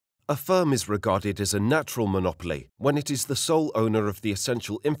A firm is regarded as a natural monopoly when it is the sole owner of the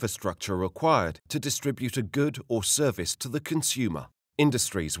essential infrastructure required to distribute a good or service to the consumer.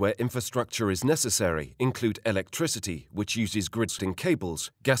 Industries where infrastructure is necessary include electricity, which uses grids and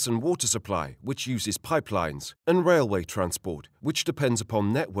cables, gas and water supply, which uses pipelines, and railway transport, which depends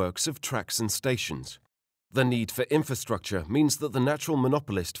upon networks of tracks and stations. The need for infrastructure means that the natural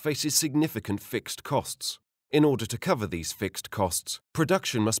monopolist faces significant fixed costs. In order to cover these fixed costs,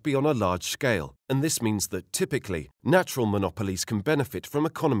 production must be on a large scale, and this means that typically, natural monopolies can benefit from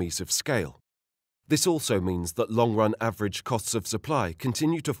economies of scale. This also means that long-run average costs of supply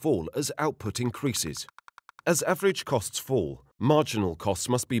continue to fall as output increases. As average costs fall, marginal costs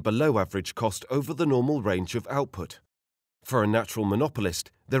must be below average cost over the normal range of output. For a natural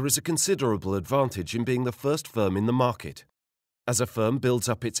monopolist, there is a considerable advantage in being the first firm in the market. As a firm builds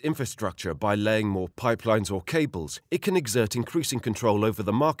up its infrastructure by laying more pipelines or cables, it can exert increasing control over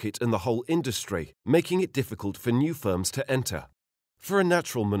the market and the whole industry, making it difficult for new firms to enter. For a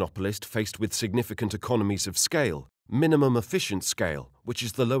natural monopolist faced with significant economies of scale, minimum efficient scale, which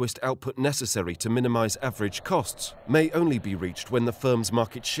is the lowest output necessary to minimize average costs, may only be reached when the firm's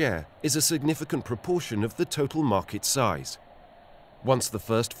market share is a significant proportion of the total market size. Once the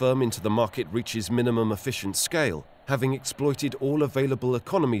first firm into the market reaches minimum efficient scale, having exploited all available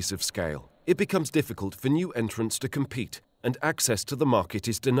economies of scale, it becomes difficult for new entrants to compete, and access to the market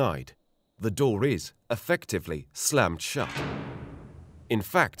is denied. The door is, effectively, slammed shut. In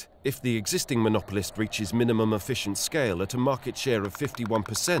fact, if the existing monopolist reaches minimum efficient scale at a market share of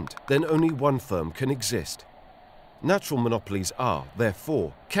 51%, then only one firm can exist. Natural monopolies are,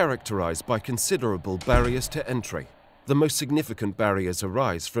 therefore, characterized by considerable barriers to entry. The most significant barriers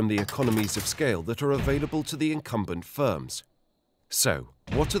arise from the economies of scale that are available to the incumbent firms. So,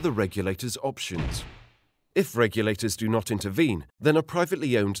 what are the regulators' options? If regulators do not intervene, then a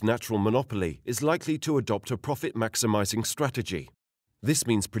privately owned natural monopoly is likely to adopt a profit-maximizing strategy. This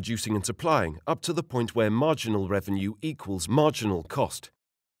means producing and supplying up to the point where marginal revenue equals marginal cost.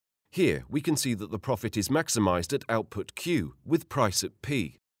 Here, we can see that the profit is maximized at output Q with price at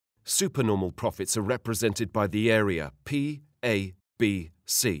P. Supernormal profits are represented by the area P, A, B,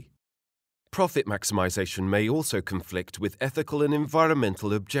 C. Profit maximization may also conflict with ethical and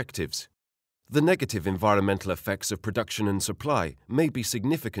environmental objectives. The negative environmental effects of production and supply may be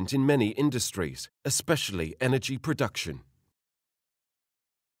significant in many industries, especially energy production.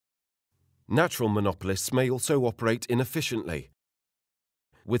 Natural monopolists may also operate inefficiently,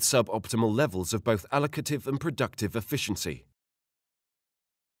 with suboptimal levels of both allocative and productive efficiency.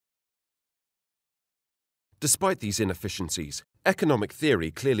 Despite these inefficiencies, economic theory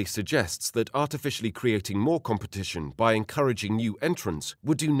clearly suggests that artificially creating more competition by encouraging new entrants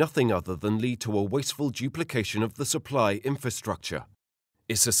would do nothing other than lead to a wasteful duplication of the supply infrastructure.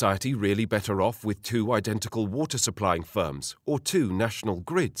 Is society really better off with two identical water supplying firms or two national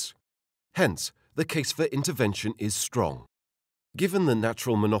grids? Hence, the case for intervention is strong. Given that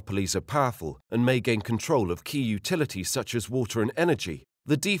natural monopolies are powerful and may gain control of key utilities such as water and energy,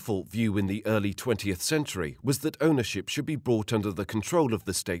 the default view in the early 20th century was that ownership should be brought under the control of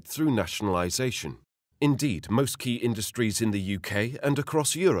the state through nationalisation. Indeed, most key industries in the UK and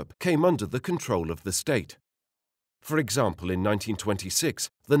across Europe came under the control of the state. For example, in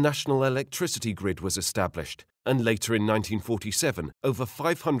 1926, the national electricity grid was established, and later in 1947, over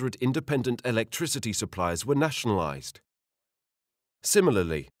 500 independent electricity suppliers were nationalised.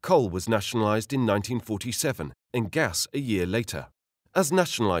 Similarly, coal was nationalised in 1947, and gas a year later. As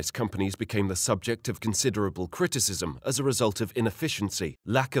nationalised companies became the subject of considerable criticism as a result of inefficiency,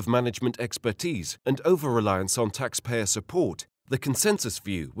 lack of management expertise, and over-reliance on taxpayer support, the consensus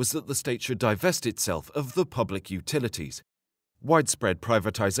view was that the state should divest itself of the public utilities. Widespread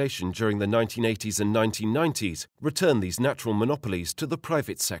privatisation during the 1980s and 1990s returned these natural monopolies to the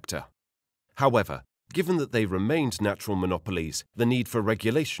private sector. However, given that they remained natural monopolies, the need for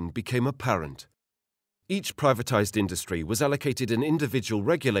regulation became apparent. Each privatized industry was allocated an individual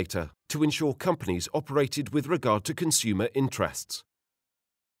regulator to ensure companies operated with regard to consumer interests.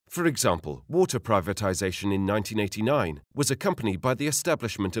 For example, water privatization in 1989 was accompanied by the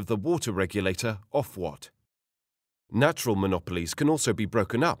establishment of the water regulator Ofwat. Natural monopolies can also be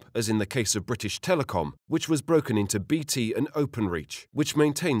broken up, as in the case of British Telecom, which was broken into BT and Openreach, which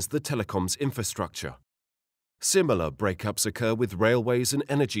maintains the telecom's infrastructure. Similar breakups occur with railways and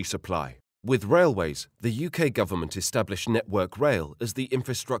energy supply. With railways, the UK government established Network Rail as the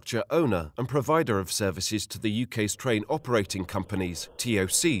infrastructure owner and provider of services to the UK's train operating companies,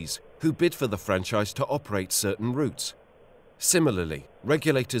 TOCs, who bid for the franchise to operate certain routes. Similarly,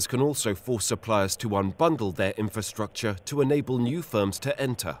 regulators can also force suppliers to unbundle their infrastructure to enable new firms to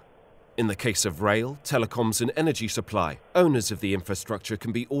enter. In the case of rail, telecoms and energy supply, owners of the infrastructure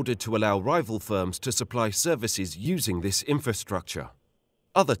can be ordered to allow rival firms to supply services using this infrastructure.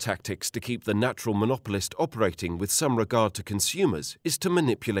 Other tactics to keep the natural monopolist operating with some regard to consumers is to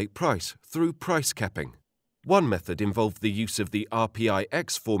manipulate price through price capping. One method involved the use of the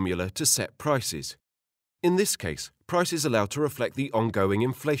RPI-X formula to set prices. In this case, price is allowed to reflect the ongoing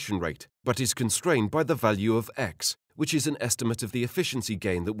inflation rate, but is constrained by the value of X, which is an estimate of the efficiency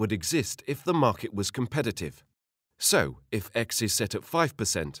gain that would exist if the market was competitive. So, if X is set at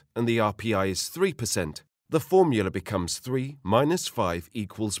 5% and the RPI is 3%, the formula becomes 3 minus 5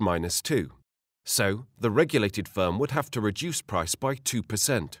 equals minus 2. So, the regulated firm would have to reduce price by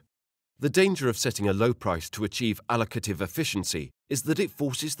 2%. The danger of setting a low price to achieve allocative efficiency is that it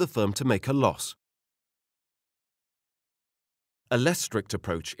forces the firm to make a loss. A less strict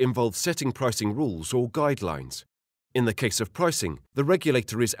approach involves setting pricing rules or guidelines. In the case of pricing, the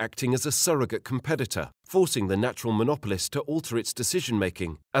regulator is acting as a surrogate competitor, forcing the natural monopolist to alter its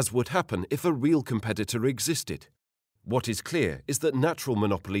decision-making, as would happen if a real competitor existed. What is clear is that natural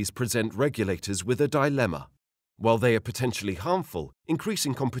monopolies present regulators with a dilemma. While they are potentially harmful,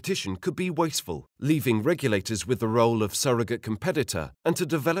 increasing competition could be wasteful, leaving regulators with the role of surrogate competitor and to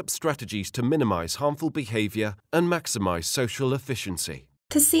develop strategies to minimize harmful behavior and maximize social efficiency.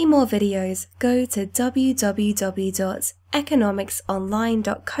 To see more videos, go to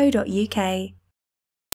www.economicsonline.co.uk.